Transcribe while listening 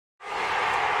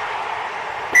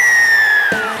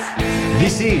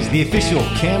This is the official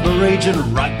Canberra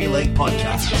Region Rugby League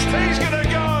podcast. He's going to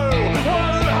go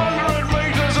 100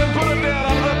 metres and put it down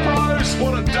under the post.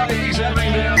 What a day he's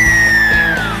having now.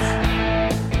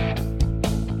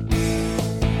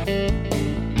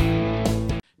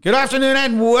 Good afternoon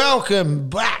and welcome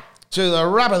back to the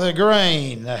Rub of the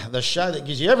Green, the show that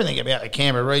gives you everything about the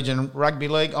Canberra Region Rugby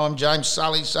League. I'm James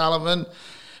Sully Sullivan.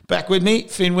 Back with me,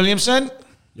 Finn Williamson.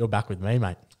 You're back with me,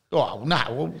 mate. Oh, no,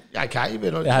 well, okay.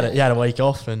 But You had a week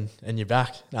off and you're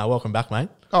back. No, welcome back, mate.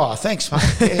 Oh, thanks, mate.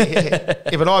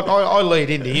 Yeah, but I lead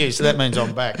into you, so that means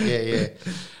I'm back. Yeah.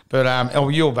 But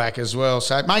you're back as well.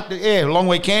 So, mate, long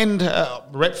weekend.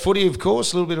 Rep footy, of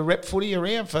course. A little bit of rep footy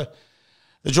around for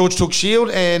the George Took Shield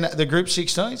and the Group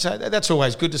 16. So that's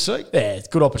always good to see. Yeah, it's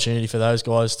a good opportunity for those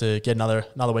guys to get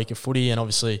another week of footy. And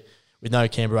obviously, with no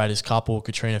Canberra Raiders Cup or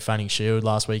Katrina Fanning Shield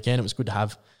last weekend, it was good to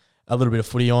have a little bit of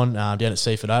footy on down at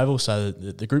Seaford Oval. So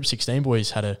the Group 16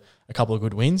 boys had a couple of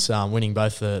good wins, winning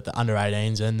both the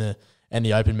under-18s and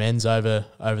the open men's over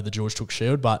the George Took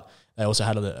Shield. But they also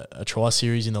had a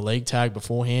tri-series in the league tag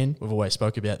beforehand. We've always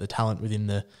spoke about the talent within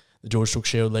the George Took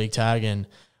Shield league tag, and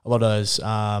a lot of those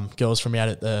girls from out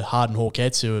at the Harden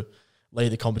Hawkettes who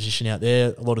lead the competition out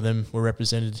there, a lot of them were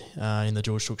represented in the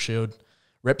George Took Shield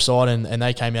rep side, and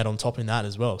they came out on top in that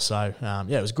as well. So,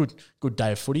 it was a good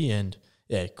day of footy, and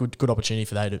good opportunity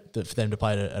for them to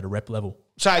play at a rep level.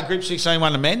 So Group 16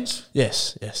 won the men's?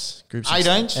 Yes. Group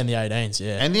 16. 18s? And the 18s,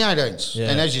 yeah. And the 18s. Yeah.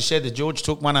 And as you said, the George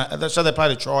Took one, so they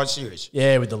played a tri-series.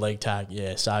 Yeah, with the league tag,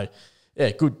 yeah. So,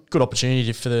 good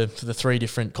opportunity for the three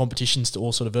different competitions to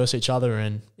all sort of verse each other,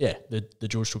 and the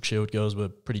George Took Shield girls were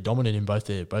pretty dominant in both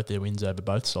their wins over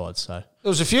both sides. So there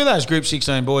was a few of those Group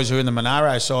 16 boys who were in the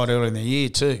Monaro side early in the year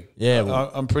too. Yeah,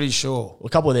 well, I'm pretty sure. A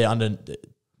couple of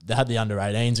they had the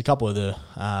under-18s, a couple of the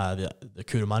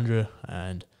Cootamundra,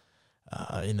 and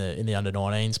in the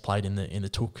under-19s played in the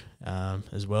Took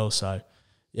as well. So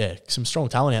some strong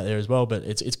talent out there as well. But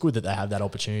it's good that they have that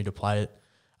opportunity to play it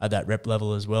at that rep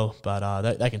level as well.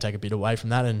 But they can take a bit away from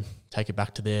that and take it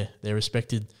back to their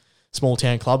respected small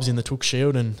town clubs in the Took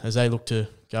Shield. And as they look to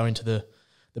go into the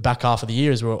back half of the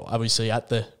year, as we're obviously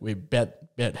we about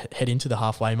head into the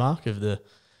halfway mark of the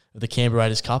Canberra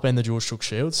Raiders Cup and the George Took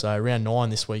Shield. So round 9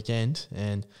 this weekend,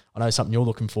 and I know something you're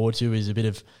looking forward to is a bit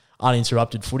of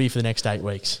uninterrupted footy for the next 8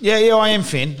 weeks. Yeah, I am,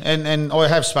 Finn, and I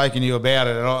have spoken to you about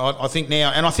it, and I think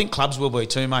now, and I think clubs will be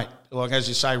too, mate. Like as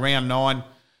you say, round 9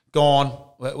 gone.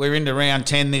 We're into round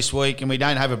 10 this week, and we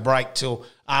don't have a break till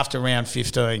after round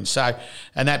 15. So,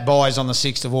 and that buys on the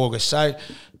 6th of August. So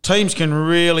teams can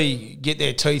really get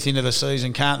their teeth into the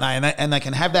season, can't they? And they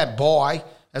can have that bye,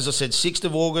 as I said, 6th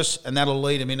of August, and that'll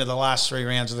lead them into the last 3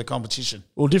 rounds of the competition.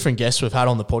 Well, different guests we've had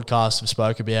on the podcast have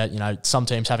spoke about, some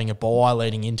teams having a bye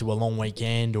leading into a long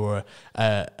weekend or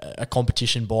a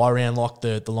competition bye round like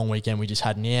the long weekend we just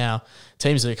had now.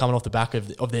 Teams that are coming off the back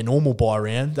of their normal bye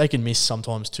round, they can miss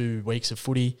sometimes 2 weeks of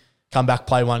footy, come back,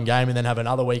 play one game, and then have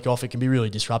another week off. It can be really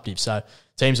disruptive. So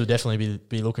teams will definitely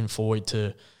be looking forward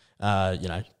to,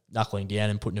 knuckling down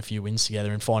and putting a few wins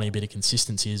together and finding a bit of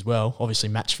consistency as well. Obviously,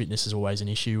 match fitness is always an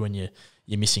issue when you're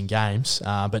missing games.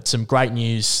 But some great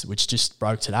news, which just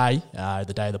broke today,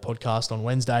 the day of the podcast on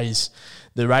Wednesday, is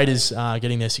the Raiders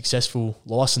getting their successful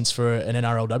licence for an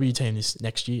NRLW team this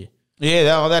next year.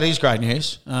 Yeah, that is great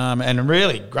news. And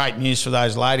really great news for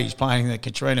those ladies playing the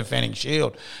Katrina Fanning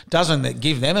Shield. Doesn't that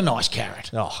give them a nice carrot?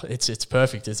 Oh, it's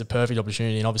perfect. It's a perfect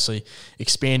opportunity. And obviously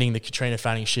expanding the Katrina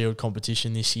Fanning Shield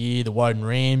competition this year, the Woden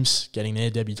Rams getting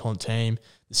their debutante team,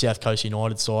 the South Coast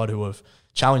United side who have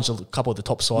challenged a couple of the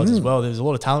top sides as well. There's a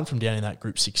lot of talent from down in that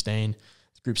Group 16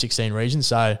 region.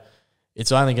 So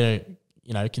it's only going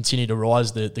to continue to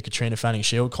rise the Katrina Fanning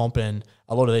Shield comp, and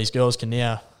a lot of these girls can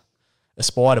now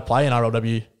aspire to play in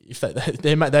RLW. If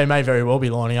they may very well be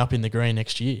lining up in the green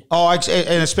next year. Oh,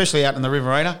 and especially out in the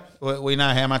Riverina. We know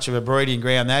how much of a breeding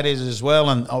ground that is as well,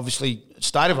 and obviously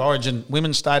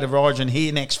women's state of origin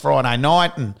here next Friday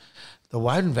night, and the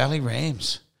Woden Valley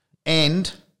Rams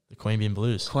and the Queanbeyan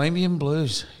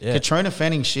Blues. Yeah. Katrina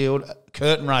Fanning Shield,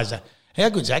 curtain raiser. How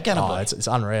good's that going to be? It's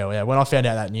unreal, yeah. When I found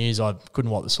out that news, I couldn't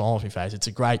wipe the smile off my face. It's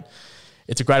a great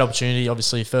opportunity.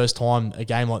 Obviously, first time a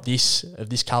game like this, of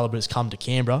this calibre, has come to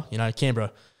Canberra.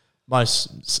 Canberra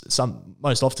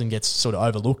most often gets sort of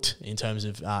overlooked in terms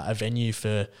of a venue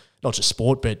for not just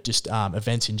sport, but just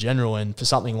events in general. And for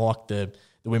something like the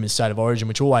women's state of origin,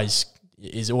 which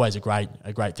is always a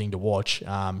great thing to watch,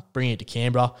 bringing it to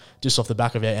Canberra just off the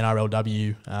back of our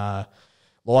NRLW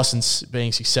licence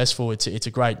being successful, it's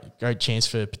a great chance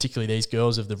for particularly these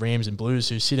girls of the Rams and Blues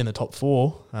who sit in the top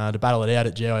 4 to battle it out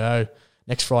at GIO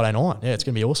next Friday night. Yeah, it's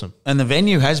going to be awesome. And the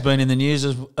venue has been in the news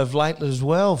of late as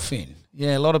well, Finn.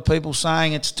 Yeah, a lot of people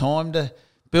saying it's time to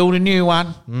build a new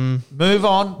one, move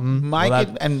on, make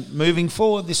it, and moving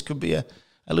forward, this could be a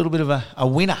little bit of a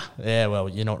winner. Yeah, well,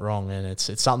 you're not wrong, and it's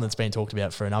something that's been talked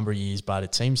about for a number of years, but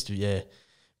it seems to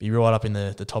be right up in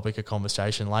the topic of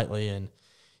conversation lately. And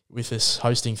with us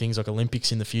hosting things like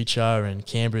Olympics in the future, and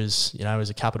Canberra's, as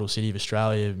a capital city of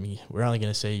Australia, we're only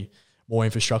going to see more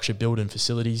infrastructure built and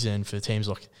facilities. And for teams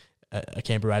like a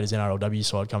Canberra Raiders NRLW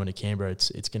side coming to Canberra,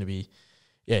 it's going to be.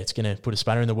 Yeah, it's going to put a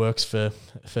spanner in the works for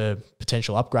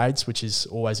potential upgrades, which is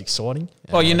always exciting.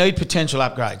 Well, you need potential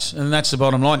upgrades, and that's the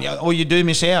bottom line. Or you do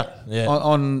miss out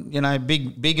on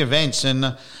big events. And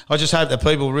I just hope that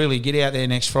people really get out there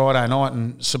next Friday night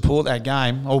and support that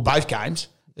game, or both games,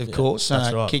 of course,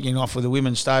 that's right. Kicking off with the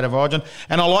Women's State of Origin.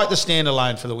 And I like the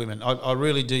standalone for the women. I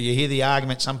really do. You hear the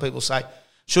argument, some people say,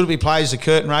 should it be played as a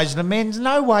curtain raiser? The men's,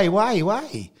 no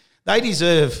way. They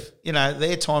deserve,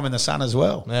 their time in the sun as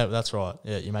well. Yeah, that's right.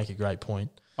 Yeah, you make a great point.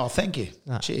 Oh, thank you.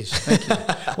 Cheers. Thank you.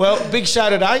 Well, big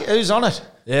show today. Who's on it?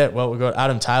 Yeah, well, we've got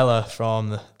Adam Taylor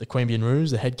from the Queanbeyan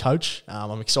Roos, the head coach.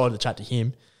 I'm excited to chat to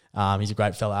him. He's a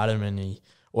great fella, Adam, and he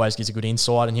always gives a good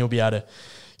insight, and he'll be able to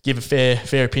give a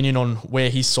fair opinion on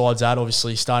where his side's at.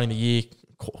 Obviously, starting the year,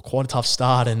 quite a tough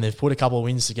start, and they've put a couple of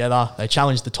wins together. They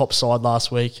challenged the top side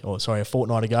a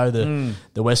fortnight ago,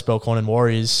 the West Belconnen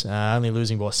Warriors, only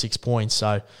losing by 6 points.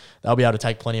 So they'll be able to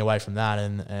take plenty away from that.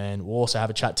 And we'll also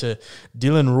have a chat to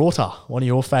Dillon Rota, one of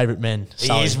your favourite men.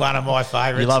 He is one of my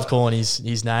favourites. You love calling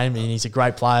his name, and he's a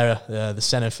great player, the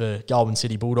centre for Goulburn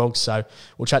City Bulldogs. So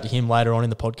we'll chat to him later on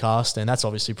in the podcast, and that's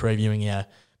obviously previewing our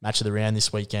match of the round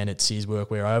this weekend at Sears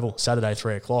Workwear Oval, Saturday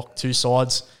 3 o'clock. Two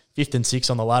sides, 5th and 6th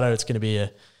on the ladder. It's going to be an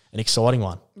exciting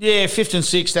one. Yeah, 5th and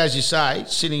 6th, as you say,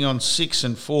 sitting on 6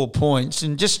 and 4 points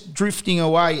and just drifting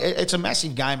away. It's a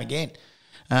massive game again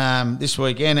this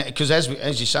weekend because,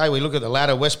 as you say, we look at the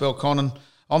ladder, West Belconnen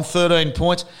on 13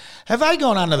 points. Have they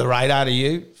gone under the radar to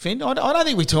you, Finn? I don't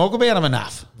think we talk about them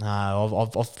enough. No,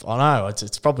 I know.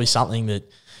 It's probably something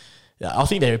that I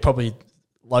think they're probably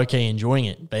low-key enjoying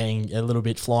it, being a little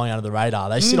bit flying under the radar.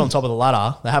 They sit on top of the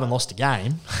ladder. They haven't lost a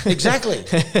game. Exactly.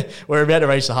 We're about to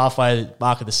reach the halfway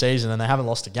mark of the season and they haven't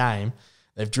lost a game.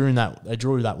 They drew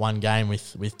that one game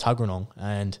with Tuggeranong.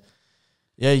 And,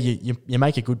 yeah, you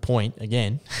make a good point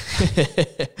again.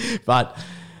 But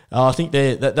I think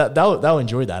they'll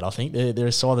enjoy that. I think they're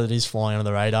a side that is flying under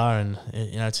the radar, and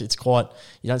it's quite.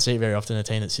 You don't see it very often, a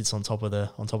team that sits on top of the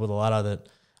ladder that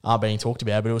aren't being talked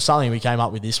about, but it was something we came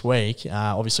up with this week.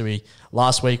 Obviously,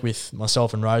 last week with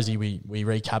myself and Rosie, we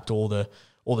recapped all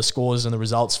the scores and the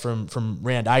results from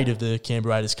round 8 of the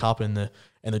Canberra Raiders Cup and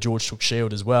the George Took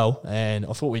Shield as well. And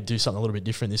I thought we'd do something a little bit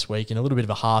different this week and a little bit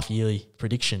of a half-yearly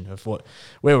prediction of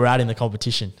where we're at in the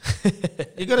competition.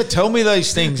 You've got to tell me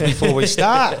these things before we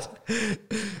start.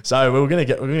 So we're going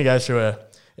to go through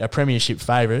our premiership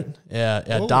favourite,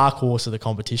 our dark horse of the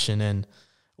competition, and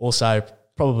also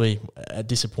probably a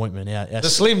disappointment. The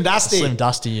Slim Dusty.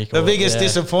 The biggest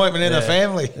disappointment in the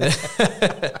family.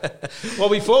 Well,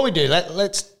 before we do that,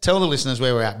 let's tell the listeners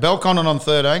where we're at. Belconnen on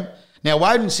 13. Now,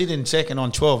 Woden sit in second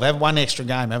on 12. They have one extra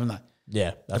game, haven't they?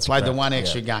 Yeah. They've played the one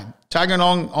extra game.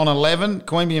 Tuggeranong on 11.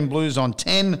 Queanbeyan Blues on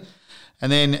 10.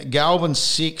 And then Goulburn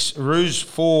 6. Roos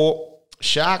 4.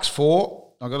 Sharks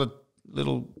 4. I got a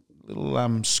little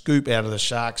scoop out of the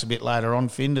Sharks a bit later on,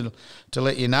 Finn, to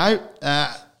let you know.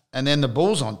 And then the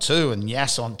Bulls on 2 and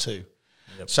Yass on 2.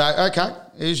 Yep. So, okay,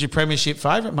 here's your premiership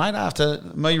favourite, mate, after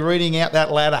me reading out that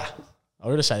ladder. I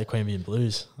would have say the Queanbeyan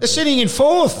Blues. They're sitting in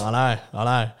 4th. I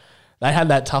know. They had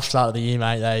that tough start of the year,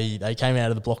 mate. They came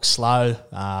out of the block slow.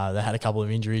 They had a couple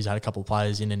of injuries, had a couple of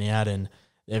players in and out, and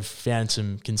they've found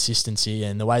some consistency.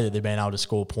 And the way that they've been able to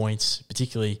score points,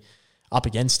 particularly up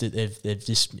against it, they're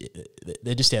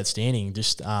just outstanding.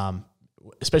 Just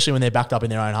especially when they're backed up in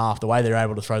their own half, the way they're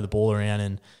able to throw the ball around,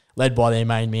 and led by their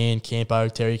main man, Terry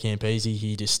Campese,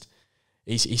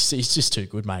 he's just too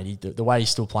good, mate. The way he's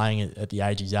still playing at the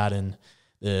age he's at, and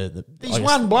he's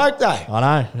one bloke though.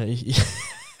 I know.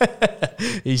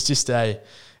 He's just a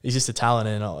talent,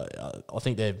 and I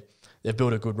think they've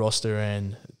built a good roster,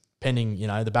 and pending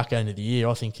the back end of the year,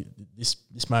 I think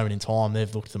this moment in time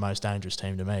they've looked the most dangerous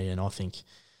team to me, and I think.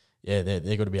 Yeah, they're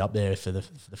going to be up there for the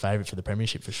favourite for the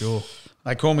premiership for sure.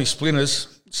 They call me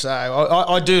Splinters, so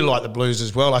I do like the Blues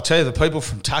as well. I tell you, the people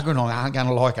from Tuggeranong aren't going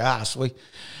to like us.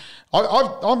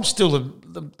 I'm still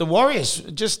the Warriors.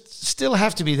 Just still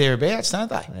have to be thereabouts, don't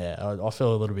they? Yeah, I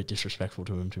feel a little bit disrespectful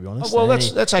to them, to be honest. Well,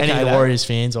 that's okay. Any of the Warriors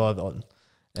fans,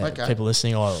 people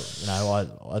listening,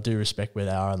 I do respect where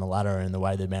they are on the ladder and the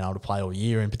way they've been able to play all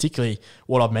year, and particularly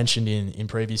what I've mentioned in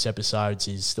previous episodes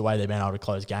is the way they've been able to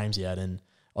close games out, and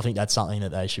I think that's something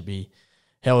that they should be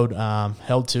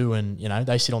held to, and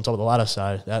they sit on top of the ladder.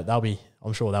 So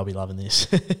I'm sure they'll be loving this.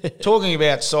 Talking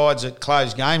about sides that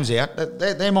close games out,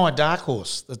 they're my dark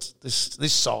horse. That's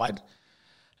this side,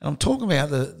 and I'm talking about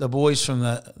the boys from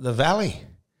the Valley.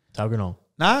 Tuggeranong.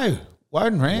 No,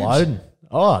 Woden Rams. Woden.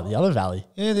 Oh, the other Valley.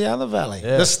 Yeah, the other Valley.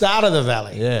 Yeah. The start of the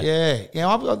Valley. Yeah.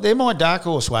 Yeah. They're my dark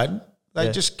horse, Woden.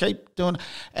 They just keep doing.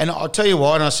 And I'll tell you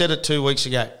why. And I said it 2 weeks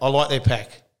ago. I like their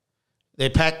pack. Their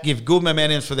pack give good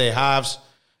momentum for their halves,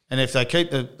 and if they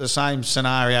keep the same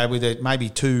scenario with it, maybe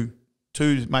two,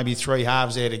 maybe three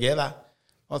halves there together,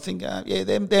 I think,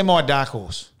 they're my dark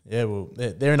horse. Yeah, well,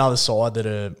 they're another side that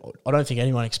I don't think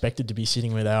anyone expected to be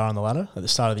sitting where they are on the ladder at the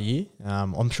start of the year.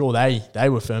 I'm sure they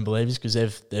were firm believers because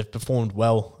they've performed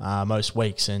well most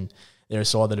weeks, and they're a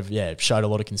side that have showed a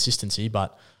lot of consistency.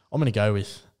 But I'm going to go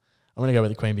with the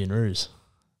Queanbeyan Roos,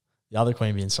 the other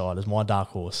Queanbeyan side, as my dark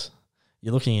horse.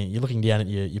 You're looking down at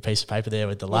your piece of paper there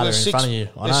with the ladder in front of you.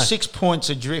 I know. There's 6 points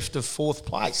adrift of fourth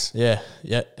place. Yeah,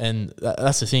 and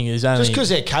that's the thing. Is only just because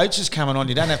their coach is coming on,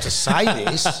 you don't have to say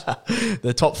this.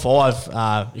 The top five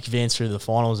advance through to the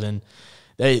finals, and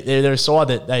they're a side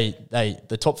that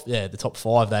the top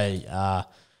five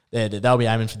they'll be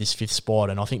aiming for this fifth spot,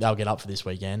 and I think they'll get up for this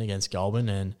weekend against Goulburn,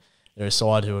 and they're a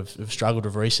side who have struggled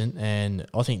with recent, and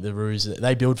I think the Roos,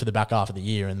 they build for the back half of the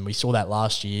year, and we saw that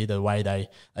last year, the way they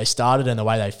started and the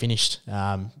way they finished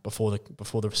before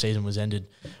the season was ended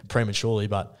prematurely.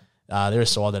 But they're a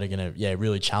side that are going to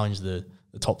really challenge the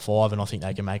top five, and I think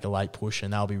they can make a late push,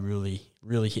 and they'll be really,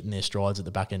 really hitting their strides at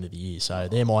the back end of the year. So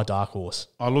they're my dark horse.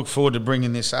 I look forward to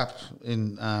bringing this up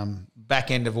in back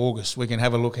end of August. We can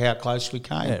have a look how close we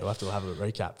came. Yeah, we'll have to have a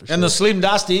recap for sure. And the Slim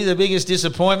Dusty, the biggest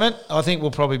disappointment, I think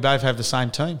we'll probably both have the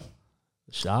same team.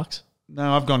 The Sharks?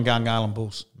 No, I've gone Gungahlin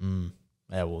Bulls.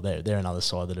 Yeah, well, they're another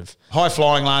side that have... High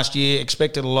flying last year,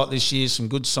 expected a lot this year, some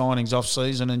good signings off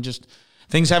season, and just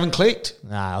things haven't clicked.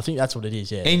 Nah, I think that's what it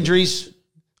is, yeah. Injuries,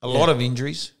 a lot of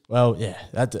injuries. Well, yeah,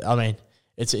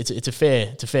 it's a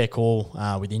fair call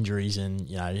with injuries, and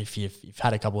if you've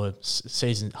had a couple of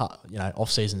season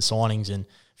off-season signings, and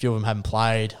a few of them haven't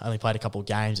only played a couple of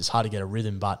games, it's hard to get a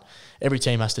rhythm. But every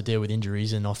team has to deal with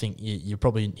injuries, and I think you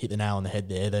probably hit the nail on the head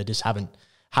there. They just haven't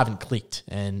clicked,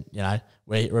 and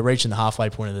we're reaching the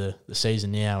halfway point of the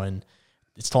season now, and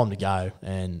it's time to go.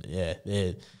 And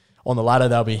they're on the ladder.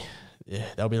 They'll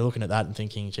be looking at that and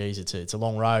thinking, geez, it's a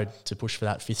long road to push for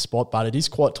that fifth spot, but it is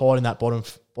quite tight in that bottom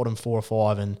 4 or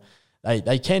 5, and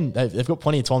they've got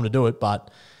plenty of time to do it. But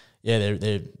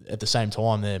they're at the same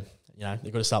time they've got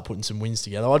to start putting some wins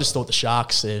together. I just thought the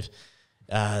Sharks they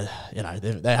had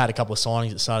a couple of signings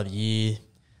at the start of the year,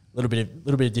 a little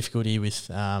bit of difficulty with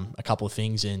a couple of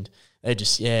things, and they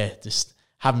just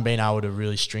haven't been able to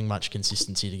really string much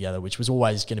consistency together, which was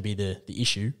always going to be the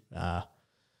issue. I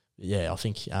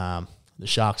think the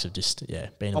Sharks have just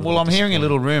been. Well, I'm hearing a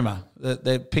little rumour that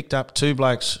they've picked up 2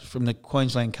 blokes from the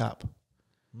Queensland Cup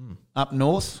up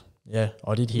north. Yeah,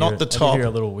 I did hear. Not the top. I did hear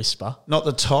a little whisper. Not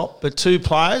the top, but 2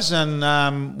 players,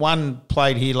 and one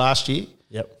played here last year.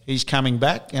 Yep, he's coming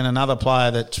back, and another player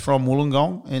that's from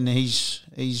Wollongong, and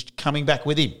he's coming back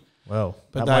with him. Well,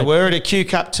 but they were at a Q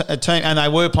Cup team, and they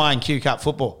were playing Q Cup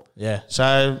football. Yeah,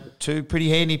 so 2 pretty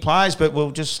handy players, but we'll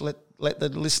just let the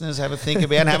listeners have a think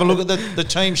about and have a look at the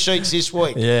team sheets this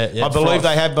week. Yeah. I believe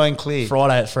they have been cleared.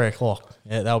 Friday at 3 o'clock.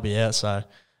 Yeah, they'll be out. So,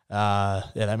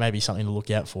 that may be something to look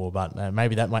out for. But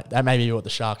maybe that may be what the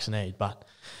Sharks need. But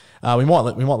we might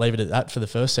leave it at that for the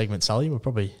first segment, Sully. We're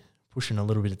probably pushing a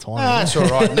little bit of time. That's all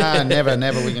right. No,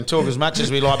 never. We can talk as much as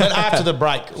we like. But after the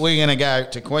break, we're going to go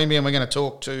to Queanbeyan. We're going to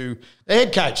talk to the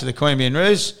head coach of the Queanbeyan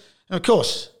Roos. And, of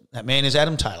course, that man is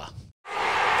Adam Taylor.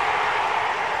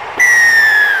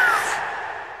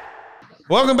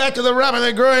 Welcome back to the Rub and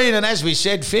the Green, and as we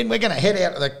said, Finn, we're going to head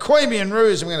out to the Queanbeyan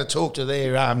Roos and we're going to talk to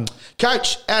their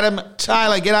coach, Adam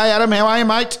Taylor. G'day, Adam. How are you,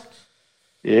 mate?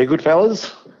 Yeah, good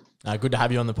fellas. Good to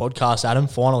have you on the podcast, Adam.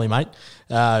 Finally, mate.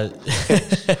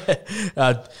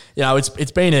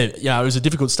 It's been it was a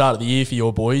difficult start of the year for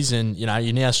your boys, and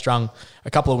you now strung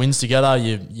a couple of wins together.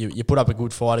 You put up a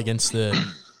good fight against the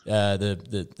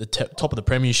top of the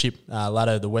premiership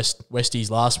ladder, the Westies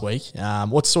last week.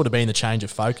 What's sort of been the change of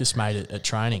focus, mate, at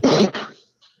training?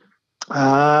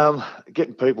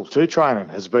 Getting people to training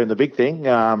has been the big thing.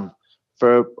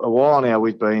 For a while now,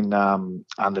 we've been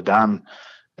underdone.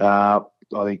 I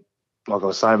think, like I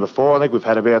was saying before, I think we've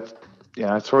had about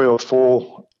 3 or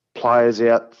 4 players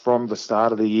out from the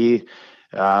start of the year.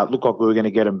 Looked like we were going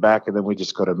to get them back, and then we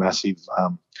just got a massive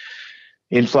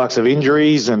influx of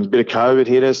injuries, and a bit of COVID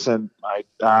hit us. And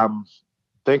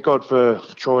thank God for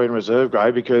Troy in reserve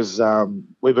grade, because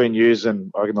we've been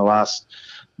using, I reckon, the last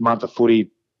month of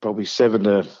footy probably seven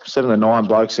to nine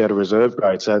blokes out of reserve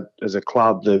grade. So as a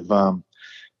club, they've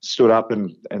stood up,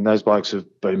 and those blokes have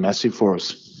been massive for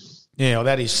us. Yeah, well,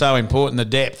 that is so important, the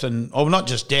depth, and not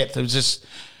just depth, it was just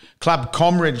club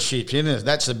comradeship, isn't it?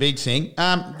 That's the big thing.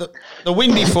 The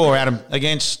win before, Adam,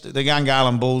 against the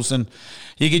Gungahlin Bulls, and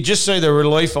you could just see the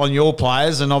relief on your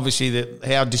players, and obviously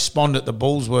how despondent the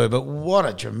Bulls were, but what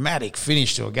a dramatic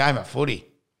finish to a game of footy.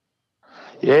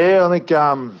 Yeah, I think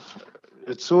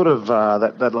it's sort of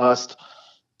that last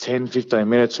 10, 15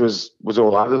 minutes was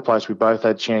all over the place. We both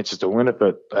had chances to win it,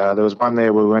 but there was one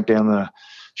there where we went down the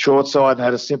short side and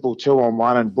had a simple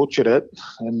 2-on-1 and butchered it.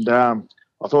 And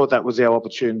I thought that was our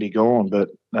opportunity gone, but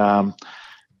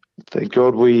thank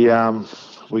God we got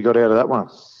out of that one.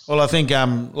 Well, I think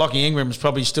Lockie Ingram's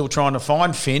probably still trying to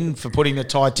find Finn for putting the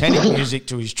Titanic music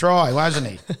to his try, wasn't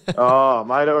he? Oh,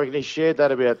 mate, I reckon he shared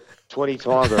that about 20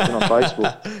 times on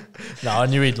Facebook. No, I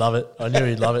knew he'd love it. No,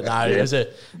 yeah.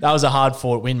 That was a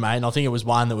hard-fought win, mate, and I think it was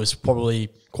one that was probably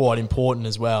quite important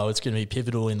as well. It's going to be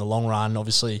pivotal in the long run.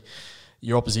 Obviously,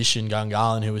 your opposition,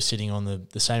 Gungahlin, who was sitting on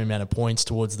the same amount of points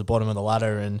towards the bottom of the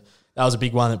ladder, and that was a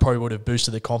big one that probably would have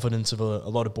boosted the confidence of a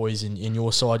lot of boys in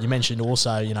your side. You mentioned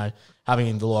also,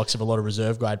 having the likes of a lot of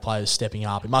reserve grade players stepping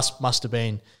up. It must have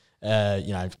been,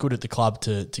 good at the club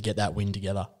to get that win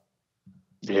together.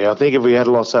 Yeah, I think if we had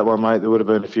lost that one, mate, there would have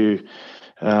been a few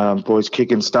boys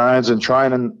kicking stones, and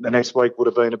training the next week would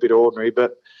have been a bit ordinary.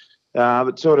 But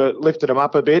it sort of lifted them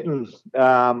up a bit, and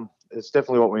it's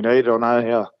definitely what we need. I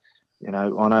know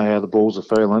how the Bulls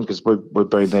are feeling because we've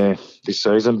been there this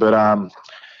season. But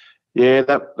yeah,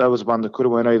 that was one that could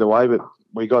have went either way, but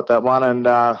we got that one,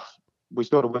 and we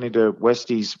sort of went into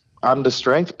Westie's under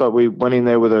strength, but we went in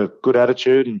there with a good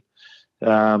attitude, and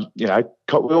we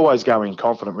always go in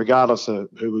confident, regardless of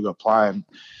who we got playing.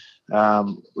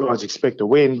 We always expect to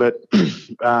win, but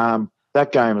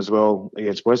that game as well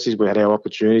against Westies, we had our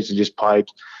opportunities and just played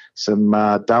some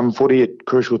dumb footy at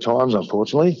crucial times,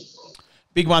 unfortunately.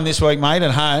 Big one this week, mate,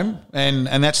 at home,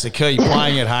 and that's the key,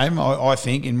 playing at home, I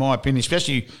think, in my opinion,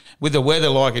 especially with the weather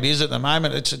like it is at the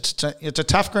moment. It's a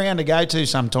tough ground to go to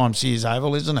sometimes, Sears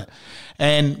Oval, isn't it?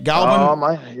 And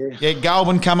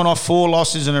Goulburn coming off 4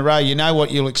 losses in a row. You know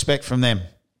what you'll expect from them.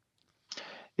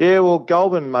 Yeah, well,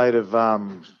 Goulburn, mate,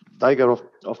 they got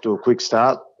off to a quick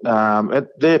start.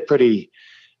 They're pretty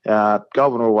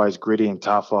Goulburn are always gritty and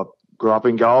tough. I grew up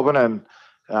in Goulburn, and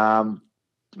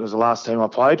it was the last team I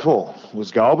played for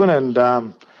was Goulburn,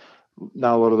 and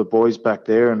know a lot of the boys back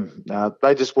there, and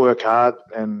they just work hard,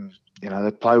 and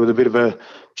they play with a bit of a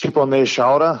chip on their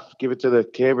shoulder, give it to the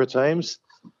Canberra teams,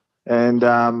 and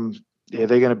they're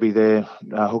going to be there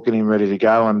hooking in, ready to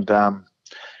go, and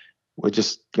we're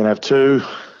just going to have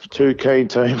two keen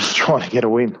teams trying to get a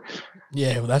win.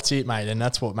 Yeah, well, that's it, mate, and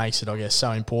that's what makes it, I guess,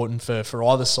 so important for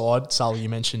either side. Sully, you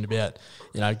mentioned about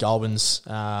Goulburn's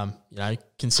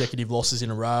consecutive losses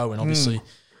in a row, and obviously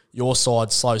your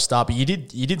side's slow start. But you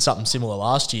did something similar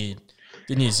last year,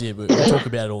 didn't you? Yeah, we talk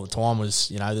about it all the time. Was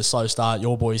the slow start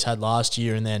your boys had last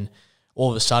year, and then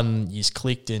all of a sudden you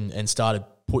clicked and started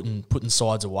putting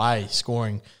sides away,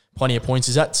 scoring plenty of points.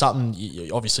 Is that something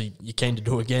obviously you're keen to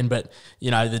do again? But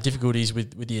the difficulties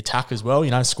with the attack as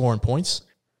well. Scoring points.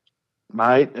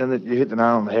 Mate, and you hit the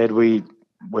nail on the head. We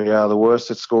are the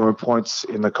worst at scoring points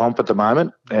in the comp at the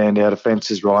moment, and our defence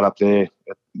is right up there,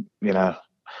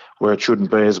 where it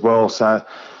shouldn't be as well. So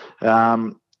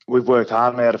we've worked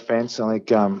hard on our defence. I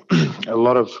think a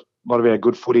lot of our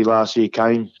good footy last year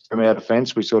came from our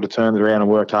defence. We sort of turned it around and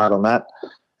worked hard on that,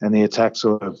 and the attack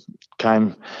sort of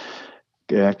came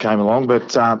along.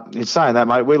 But in saying that,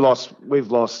 mate,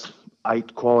 we've lost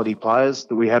 8 quality players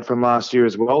that we had from last year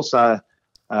as well. So.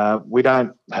 We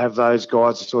don't have those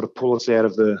guys to sort of pull us out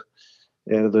of the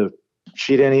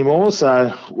shit anymore.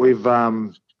 So we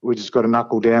just got to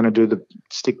knuckle down and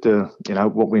stick to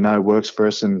what we know works for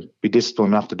us, and be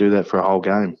disciplined enough to do that for a whole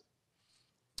game.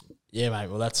 Yeah, mate.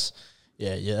 Well,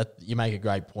 you make a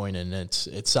great point, and it's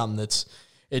something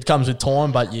it comes with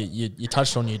time. But you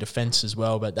touched on your defence as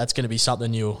well, but that's going to be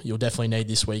something you'll definitely need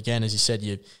this weekend. As you said,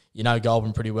 you know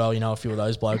Goulburn pretty well. You know a few of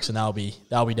those blokes, and they'll be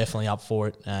definitely up for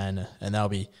it, and they'll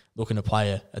be looking to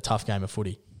play a tough game of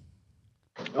footy.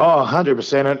 Oh,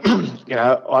 100%. And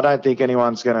I don't think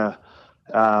anyone's going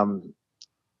to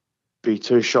be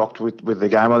too shocked with the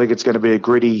game. I think it's going to be a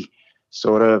gritty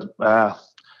sort of. I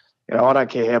don't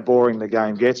care how boring the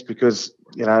game gets, because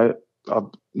I've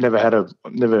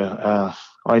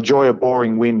I enjoy a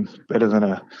boring win better than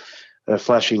a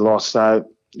flashy loss. So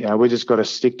we just got to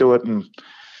stick to it, and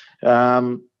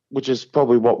which is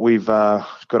probably what we've got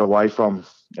away from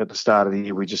at the start of the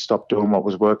year. We just stopped doing what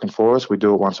was working for us. We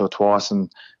do it once or twice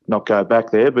and not go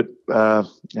back there. But, a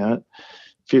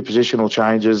few positional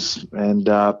changes and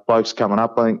blokes coming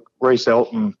up. I think Reece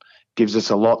Elton gives us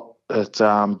a lot at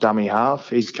dummy half.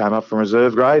 He's came up from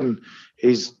reserve grade and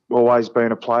he's always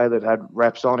been a player that had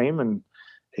raps on him, and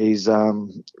he's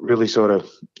really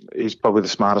he's probably the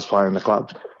smartest player in the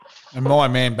club. And my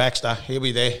man Baxter, he'll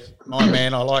be there. My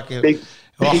man, I like it.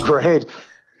 Big Red.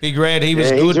 Big Red, he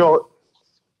was good.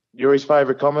 You're his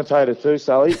favourite commentator too,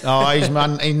 Sully. Oh, he's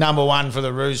number one for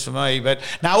the Roos for me. But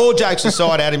no, all jokes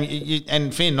aside, Adam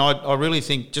and Finn, I really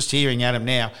think just hearing Adam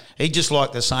now, he just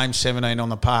like the same 17 on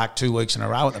the park 2 weeks in a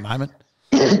row at the moment.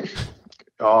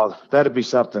 Oh, that'd be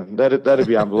something. That'd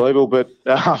be unbelievable. But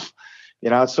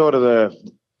it's sort of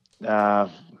the.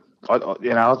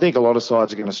 I think a lot of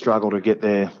sides are going to struggle to get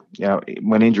there.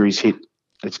 When injuries hit,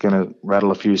 it's going to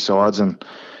rattle a few sides, and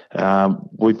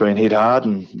we've been hit hard.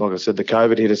 And like I said, the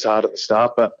COVID hit us hard at the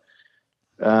start, but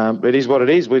it is what it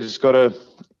is. We just got to,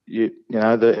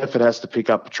 the effort has to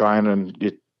pick up the train,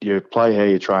 and you play how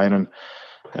you train. And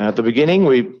at the beginning,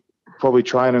 we probably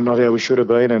training not how we should have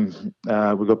been, and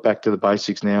we got back to the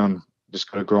basics now, and just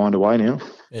got to grind away now.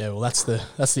 Yeah, well, that's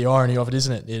the irony of it,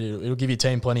 isn't it? It'll give your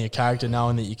team plenty of character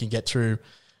knowing that you can get through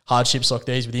hardships like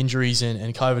these with injuries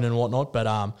and COVID and whatnot.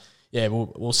 But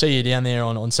we'll see you down there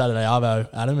on Saturday, Arvo,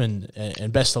 Adam,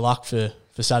 and best of luck for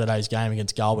Saturday's game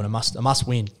against Goulburn. A must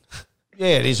win.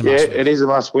 Yeah, it is a must win. It is a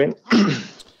must win.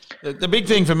 The big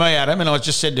thing for me, Adam, and I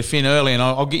just said to Finn earlier, and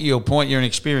I'll get you a point, you're an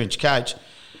experienced coach,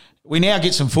 we now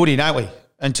get some footy, don't we?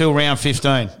 Until round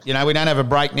 15. We don't have a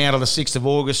break now till the 6th of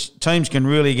August. Teams can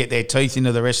really get their teeth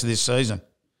into the rest of this season.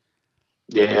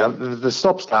 Yeah, the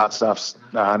stop-start stuff's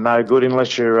no good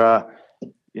unless you're,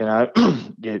 you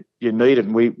need it.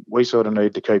 And we sort of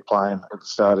need to keep playing at the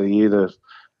start of the year. The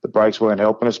breaks weren't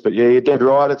helping us. But, yeah, you're dead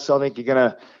right. I think you're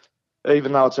going to,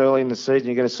 even though it's early in the season,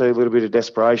 you're going to see a little bit of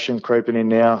desperation creeping in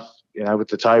now, with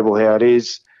the table how it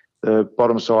is. The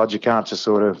bottom side, you can't just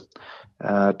sort of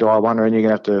die wondering. You're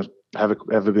going to have to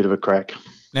have a bit of a crack.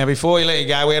 Now, before we let you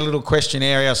go, we had a little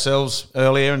questionnaire ourselves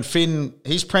earlier, and Finn,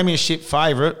 his premiership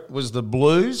favourite was the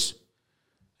Blues.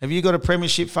 Have you got a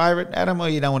premiership favourite, Adam, or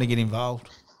you don't want to get involved?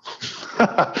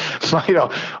 Mate,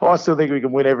 I still think we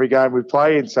can win every game we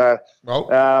play in. So,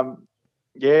 I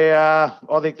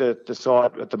think the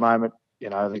side at the moment,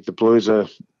 I think the Blues are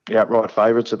the outright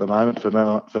favourites at the moment for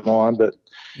mine. But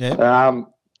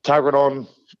tugging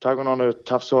on a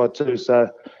tough side too. So.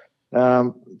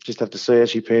 Just have to see how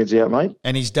she pans out, mate.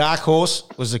 And his dark horse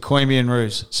was the Queanbeyan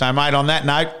Roos. So, mate, on that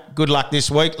note, good luck this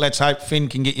week. Let's hope Finn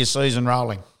can get your season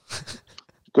rolling.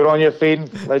 Good on you, Finn.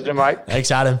 Legend, mate.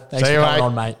 Thanks, Adam. Thanks for coming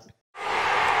on, mate.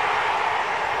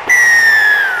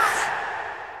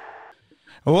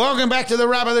 Welcome back to the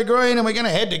Rub of the Green, and we're going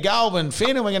to head to Goulburn,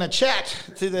 Finn, and we're going to chat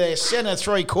to their centre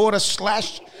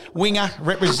 3/4 / winger,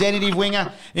 representative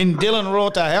winger in Dillon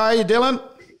Rota. How are you, Dillon?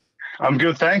 I'm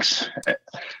good, thanks.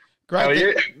 Great. How are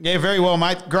you? Yeah, very well,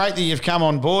 mate. Great that you've come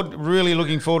on board. Really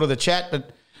looking forward to the chat,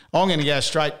 but I'm going to go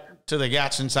straight to the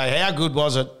guts and say, how good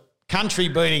was it? Country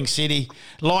beating City,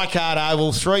 Leichhardt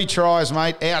Oval, 3 tries,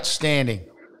 mate. Outstanding.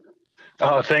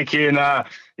 Oh, thank you. And,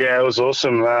 it was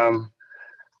awesome.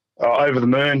 Over the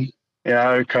moon, it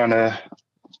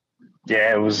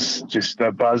was just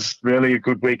a buzz. Really a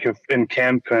good week in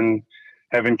camp, and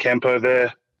having Campo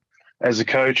there as a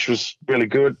coach was really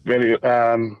good. Really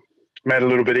made it a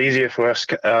little bit easier for us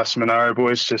Monaro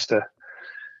boys just to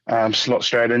slot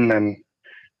straight in, and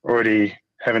already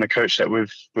having a coach that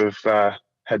we've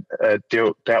had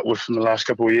dealt with in the last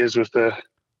couple of years with the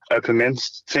open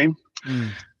men's team.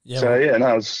 Yeah, so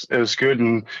it was good,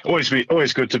 and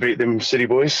always good to beat them City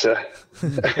boys. So.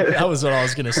 That was what I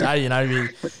was going to say.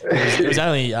 It was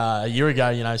only a year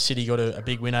ago. City got a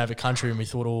big win over Country, and we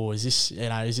thought, is this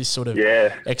sort of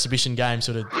exhibition game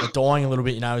sort of dying a little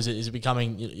bit? Is it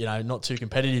becoming not too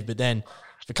competitive? But then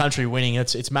for Country winning,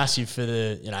 it's massive for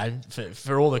the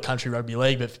for all the Country rugby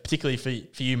league, but particularly for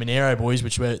you Monaro boys,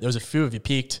 there was a few of you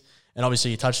picked. And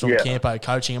obviously you touched on Campo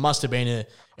coaching. It must have been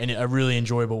a really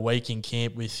enjoyable week in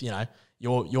camp with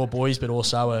your boys, but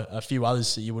also a few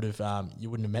others that you wouldn't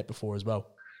have met before as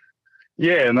well.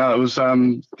 Yeah, no, it was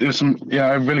some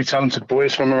really talented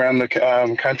boys from around the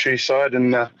countryside,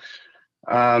 and it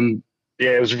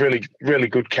was a really really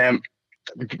good camp.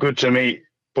 Good to meet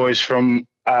boys from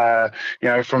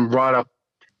from right up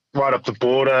the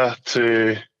border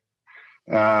to.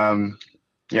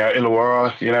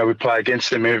 Illawarra, we play against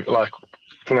them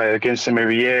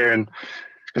every year, and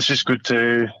it's just good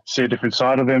to see a different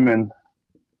side of them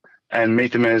and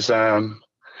meet them as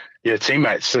your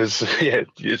teammates.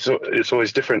 It's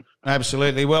always different.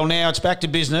 Absolutely. Well, now it's back to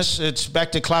business. It's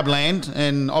back to clubland,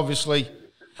 and obviously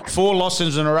 4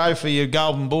 losses in a row for your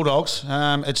Goulburn Bulldogs.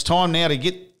 It's time now to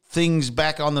get things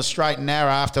back on the straight and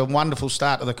narrow after a wonderful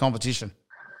start to the competition.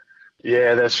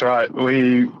 Yeah, that's right.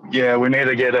 We need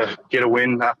to get a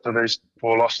win after those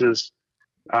 4 losses.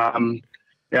 They've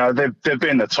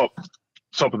been the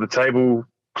top of the table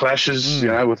clashes.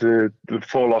 With the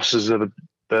 4 losses of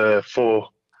the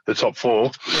top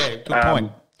 4. Yeah, good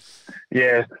point.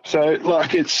 Yeah, so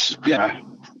like it's we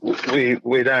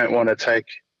don't want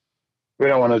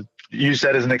to use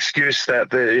that as an excuse that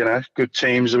they're good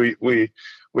teams. We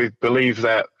believe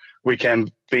that we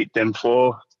can beat them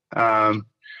 4.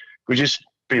 We've just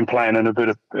been playing in a bit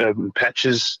of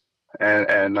patches,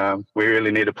 and we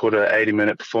really need to put an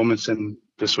 80-minute performance in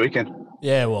this weekend.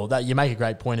 Yeah, well, you make a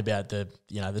great point about the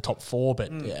top 4,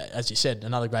 but as you said,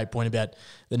 another great point about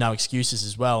the no excuses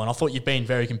as well. And I thought you've been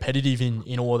very competitive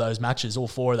in all of those matches, all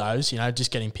 4 of those.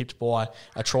 Just getting pipped by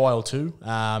a try or 2.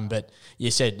 But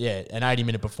you said, an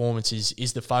 80-minute performance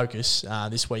is the focus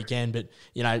this weekend. But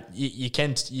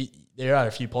there are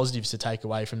a few positives to take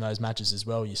away from those matches as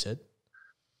well. You said.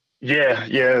 Yeah.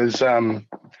 There's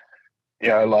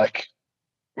like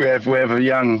we have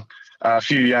a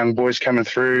few young boys coming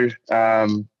through,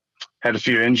 had a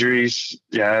few injuries,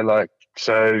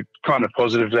 so kind of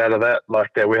positives out of that,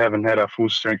 like that we haven't had our full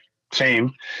strength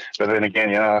team. But then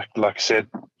again, like I said,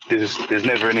 there's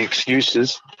never any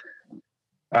excuses.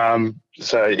 We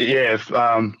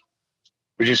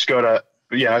just got to,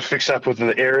 fix up with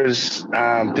the errors,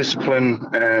 discipline,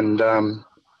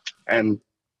 and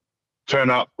turn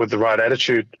up with the right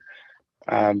attitude.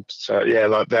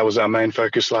 That was our main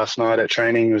focus last night at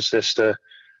training, was just to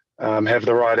have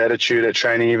the right attitude at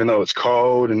training, even though it's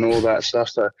cold and all that stuff.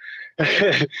 So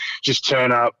just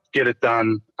turn up, get it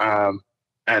done,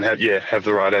 and have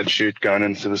the right attitude going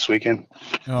into this weekend.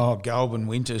 Oh, Goulburn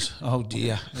winters. Oh,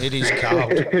 dear. It is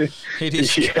cold. It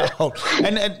is cold.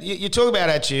 And you talk about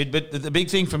attitude, but the big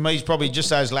thing for me is probably just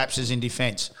those lapses in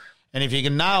defence. And if you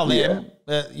can nail them,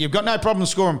 you've got no problem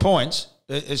scoring points.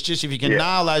 It's just if you can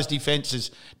nail those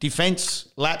defence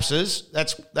lapses,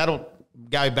 that'll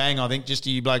go bang, I think, just to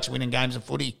you blokes winning games of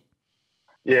footy.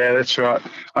 Yeah, that's right.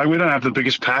 We don't have the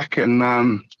biggest pack,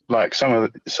 and like some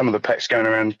of the packs going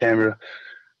around Canberra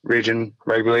region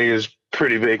rugby league is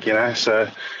pretty big, So,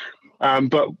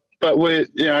 but we're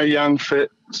young, fit,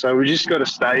 so we just got to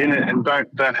stay in it and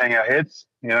don't hang our heads.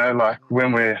 Like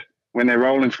when they're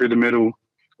rolling through the middle,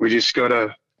 we just got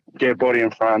to get body in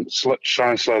front, try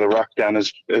and slow the ruck down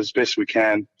as best we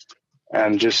can,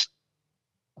 and just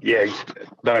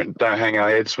don't hang our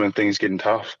heads when things getting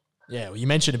tough. Yeah, well, you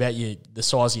mentioned about the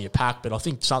size of your pack, but I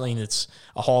think something that's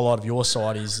a highlight of your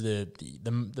side is the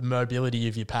mobility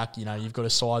of your pack. You've got a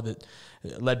side that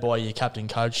led by your captain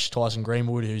coach Tyson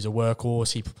Greenwood, who's a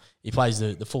workhorse. He plays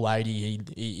the full 80.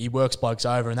 He works blokes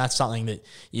over, and that's something that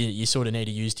you sort of need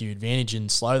to use to your advantage and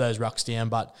slow those rucks down.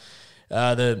 But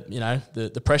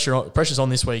the pressure's on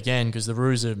this weekend, because the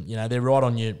Roos are they're right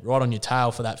on your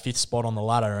tail for that 5th spot on the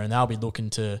ladder, and they'll be looking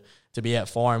to be out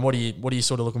firing. What are you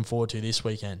sort of looking forward to this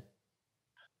weekend?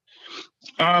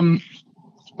 Well,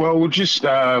 we'll just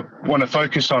want to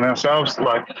focus on ourselves,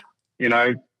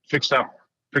 fix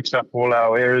up all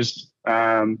our errors.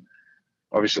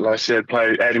 Obviously, like I said,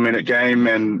 play 80-minute game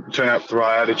and turn up the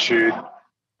right attitude.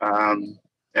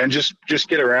 And just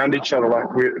get around each other.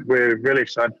 Like we're really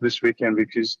excited for this weekend,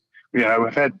 because we've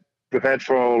had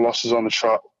 4 losses on the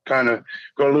trot. Kind of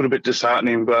got a little bit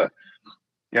disheartening, but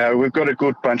we've got a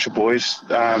good bunch of boys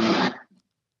that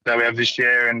we have this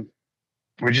year, and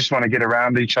we just want to get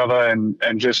around each other and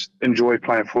just enjoy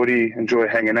playing footy, enjoy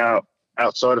hanging out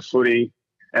outside of footy,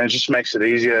 and it just makes it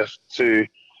easier to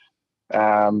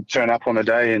turn up on a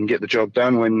day and get the job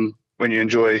done when you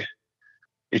enjoy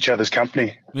each other's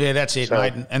company. Yeah, that's it,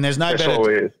 mate. And there's no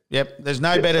better. There's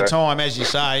no better time, as you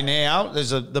say. Now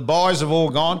the buys have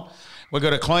all gone. We've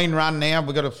got a clean run now.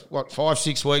 We've got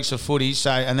 5-6 weeks of footy.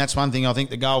 So, and that's one thing I think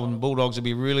the Goulburn Bulldogs will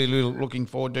be really looking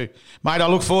forward to, mate.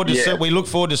 We look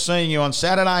forward to seeing you on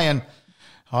Saturday, and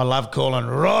I love calling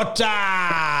Rota.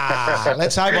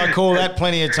 Let's hope I call that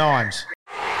plenty of times.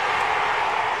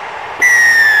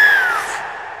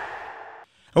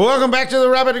 Welcome back to the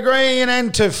Rubber Green,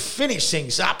 and to finish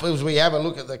things up as we have a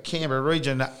look at the Canberra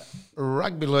Region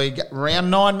Rugby League round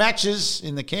 9 matches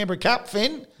in the Canberra Cup,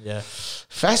 Finn. Yeah.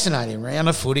 Fascinating round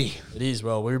of footy. It is.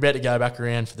 Well, we're about to go back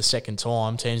around for the second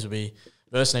time. Teams will be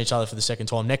versing each other for the second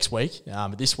time next week,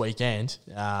 but this weekend,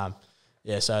 so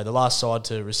the last side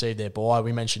to receive their bye,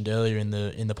 we mentioned earlier in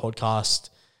the podcast,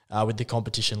 with the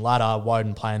competition ladder,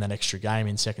 Woden playing that extra game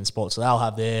in second spot. So they'll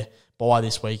have their bye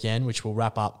this weekend, which will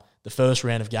wrap up the first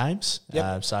round of games.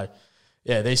 Yep.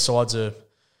 These sides are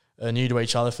new to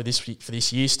each other for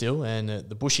this year still, and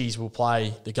the Bushies will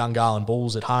play the Gungahlin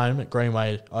Bulls at home at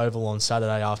Greenway Oval on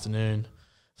Saturday afternoon,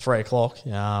 3 o'clock.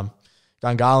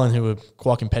 Gungahlin, who were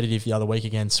quite competitive the other week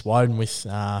against Woden with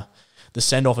the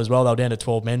send-off as well. They were down to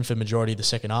 12 men for the majority of the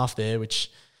second half there,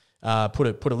 which put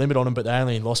a limit on them, but they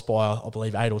only lost by, I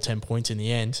believe, 8 or 10 points in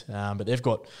the end. But they've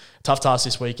got a tough task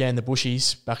this weekend, the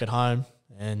Bushies back at home,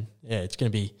 and it's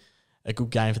going to be a good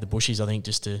game for the Bushies, I think,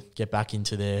 just to get back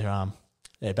into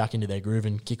their groove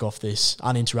and kick off this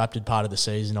uninterrupted part of the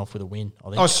season off with a win, I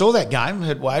think. I saw that game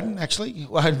at Woden, actually.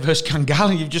 Woden versus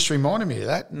Gungahlin. You've just reminded me of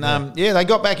that. And, they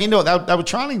got back into it. They were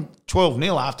trailing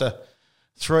 12-0 after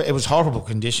 3. It was horrible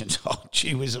conditions. Oh,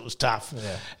 gee whiz, it was tough.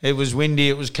 Yeah. It was windy,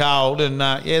 it was cold. And,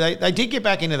 they did get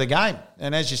back into the game.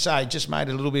 And as you say, it just made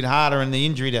it a little bit harder. And the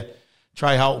injury to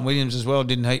Trey Holton-Williams as well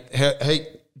did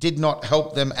not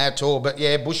help them at all. But,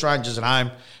 Bushrangers at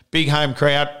home. Big home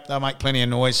crowd. They'll make plenty of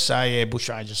noise. So,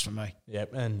 Bushrangers for me.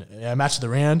 Yep, and match of the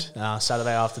round,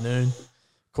 Saturday afternoon.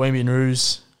 Queanbeyan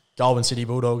Roos, Goulburn City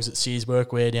Bulldogs at Sears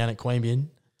Workwear down at Queanbeyan.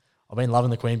 I've been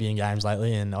loving the Queanbeyan games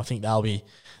lately, and I think there'll be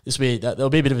a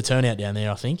bit of a turnout down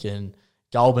there, I think. And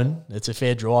Goulburn, it's a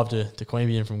fair drive to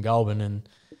Queanbeyan from Goulburn, and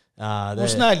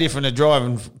it's no different to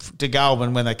driving to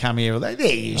Goulburn when they come here. They're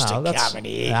used to coming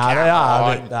here. They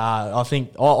are. But, I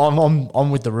think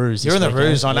I'm with the Roos. You're in the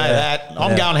Roos, I know that.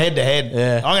 I'm going head to head.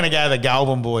 Yeah. I'm going to go the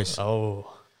Goulburn boys.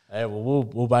 Oh, yeah, well,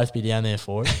 we'll both be down there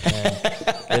for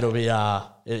it. It'll be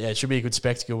it should be a good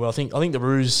spectacle. Well, I think the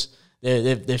Roos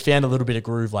they've found a little bit of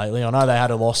groove lately. I know they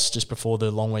had a loss just before the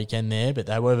long weekend there, but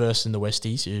they were versing the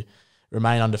Westies, who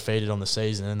remain undefeated on the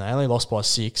season, and they only lost by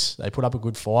 6. They put up a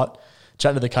good fight.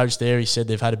 Chatting to the coach there, he said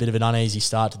they've had a bit of an uneasy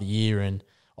start to the year, and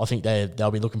I think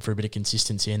they'll be looking for a bit of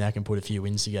consistency, and they can put a few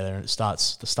wins together. And it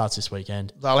starts this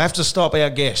weekend. They'll have to stop our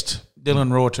guest,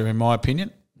 Dillon Rota, in my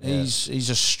opinion. Yeah. He's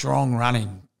a strong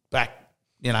running back.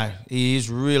 He is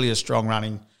really a strong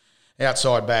running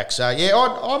outside back. So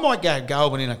I might go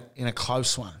Goulburn in a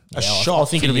close one. I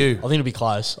think it'll be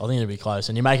close.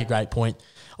 And you make a great point.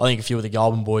 I think a few of the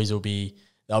Goulburn boys they'll be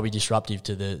disruptive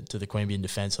to the Queanbeyan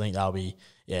defence. I think they'll be.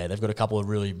 Yeah, they've got a couple of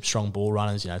really strong ball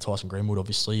runners. Tyson Greenwood,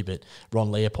 obviously, but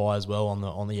Ron Leopai as well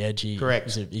on the edge.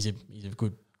 Correct. He's a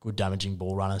good damaging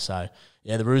ball runner. So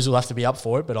the Roos will have to be up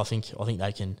for it, but I think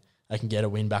they can get a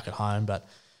win back at home. But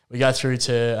we go through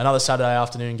to another Saturday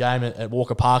afternoon game at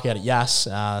Walker Park out at Yass.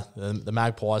 The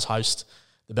Magpies host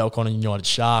the Belconnen United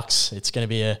Sharks. It's going to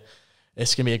be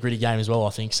a gritty game as well, I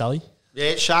think, Sully.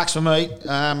 Yeah, Sharks for me.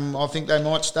 I think they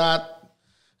might start.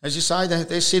 As you say,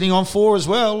 they're sitting on 4 as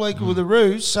well, with the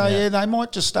Roos. So, they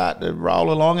might just start to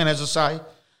roll along. And as I say,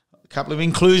 a couple of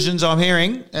inclusions I'm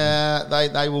hearing,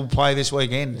 they will play this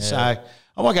weekend. Yeah. So,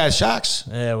 I might go to Sharks.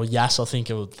 Yeah, well, yes, I think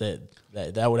they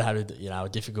would have had a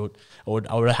difficult. I would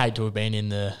have hated to have been in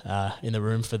the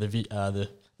room for the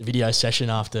video session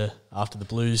after the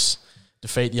Blues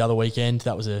defeat the other weekend.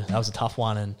 That was a tough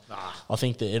one, and I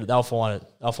think that they'll find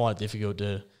it difficult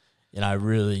to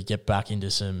really get back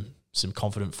into some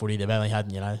confident footy. They've only had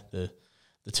the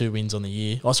 2 wins on the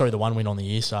year. The 1 win on the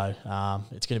year. So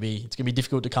it's gonna be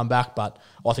difficult to come back. But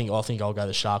I think I'll go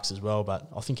the Sharks as well. But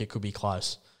I think it could be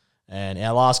close. And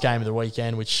our last game of the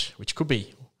weekend, which could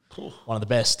be one of the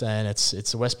best, and it's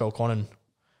the West Belconnen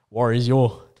Warriors,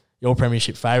 your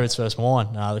premiership favourites versus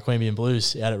mine, the Queanbeyan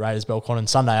Blues out at Raiders Belconnen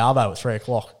Sunday arvo at 3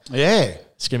 o'clock. Yeah,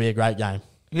 it's gonna be a great game.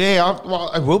 Yeah,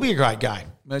 it will be a great game.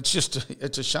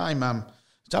 It's a shame.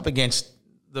 It's up against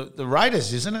the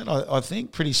Raiders, isn't it? I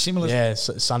think pretty similar. Yeah,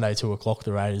 Sunday 2 o'clock.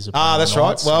 The Raiders are that's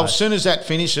right. Well, as soon as that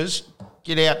finishes,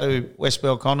 get out to West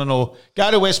Belconnen or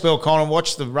go to West Belconnen and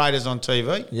watch the Raiders on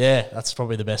TV. Yeah, that's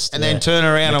probably the best. And then turn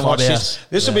around and watch this.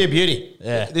 This will be a beauty.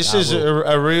 Yeah, this is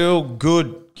a real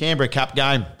good Canberra Cup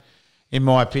game, in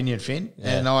my opinion, Finn.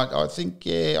 Yeah. And I think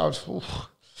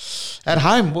at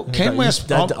home,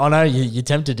 I know you're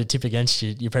tempted to tip against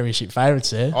your premiership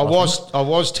favourites there. I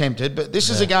was tempted, but this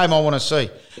is a game I want to see.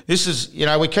 This is,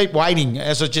 we keep waiting,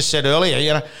 as I just said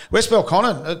earlier. West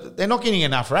Belconnen, they're not getting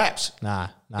enough raps. No,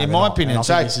 in my opinion.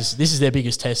 So this is their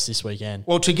biggest test this weekend.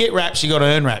 Well, to get raps, you got to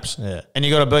earn raps, and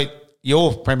you got to beat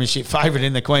your premiership favourite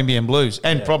in the Queanbeyan Blues,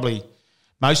 and probably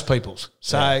most people's.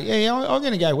 So I'm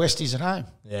going to go Westies at home.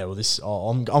 Yeah, well,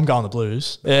 I'm going the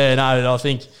Blues. Yeah, no, I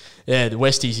think. Yeah, the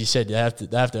Westies. You said they have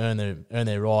to earn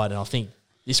their right, and I think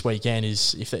this weekend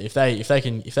is if they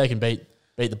can beat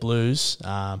the Blues,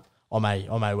 I may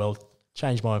well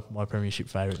change my premiership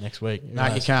favourite next week. Who No,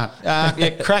 you knows?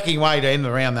 can't. Cracking way to end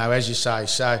the round, though, as you say.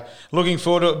 So, looking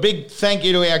forward to it. Big thank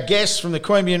you to our guests from the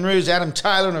Queanbeyan Roos, Adam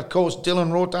Taylor, and, of course,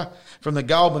 Dillon Rota from the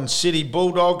Goulburn City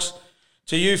Bulldogs.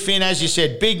 To you, Finn, as you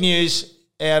said, big news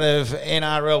out of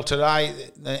NRL today.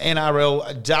 The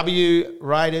NRLW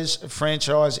Raiders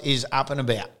franchise is up and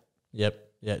about. Yep.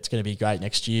 Yeah, it's going to be great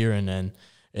next year, and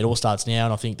it all starts now,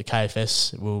 and I think the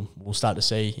KFS will start to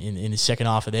see in the second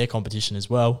half of their competition as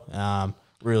well,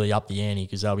 really up the ante,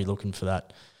 because they'll be looking for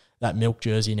that milk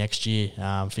jersey next year.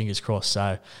 Fingers crossed.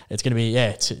 So it's going to be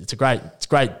it's a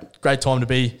great time to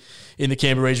be in the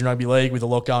Canberra Region Rugby League with a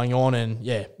lot going on, and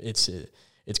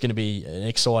it's going to be an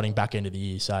exciting back end of the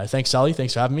year. So thanks, Sully.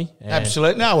 Thanks for having me.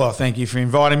 Absolutely. No, well, thank you for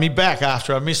inviting me back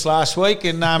after I missed last week.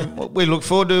 And we look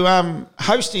forward to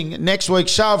hosting next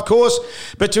week's show, of course.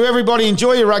 But to everybody,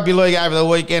 enjoy your rugby league over the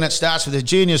weekend. It starts with the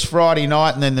juniors Friday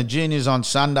night and then the juniors on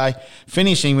Sunday,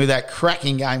 finishing with that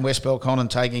cracking game, West Belconnen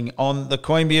taking on the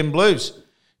Queanbeyan Blues.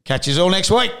 Catch you all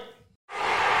next week.